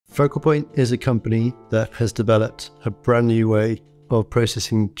FocalPoint is a company that has developed a brand new way of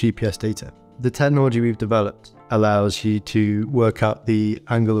processing GPS data. The technology we've developed allows you to work out the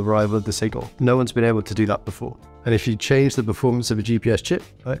angle of arrival of the signal. No one's been able to do that before. And if you change the performance of a GPS chip,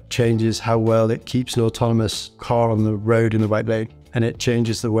 it changes how well it keeps an autonomous car on the road in the right lane. And it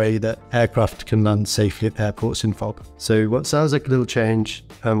changes the way that aircraft can land safely at airports in fog. So what sounds like a little change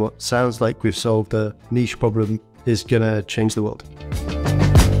and what sounds like we've solved a niche problem is gonna change the world.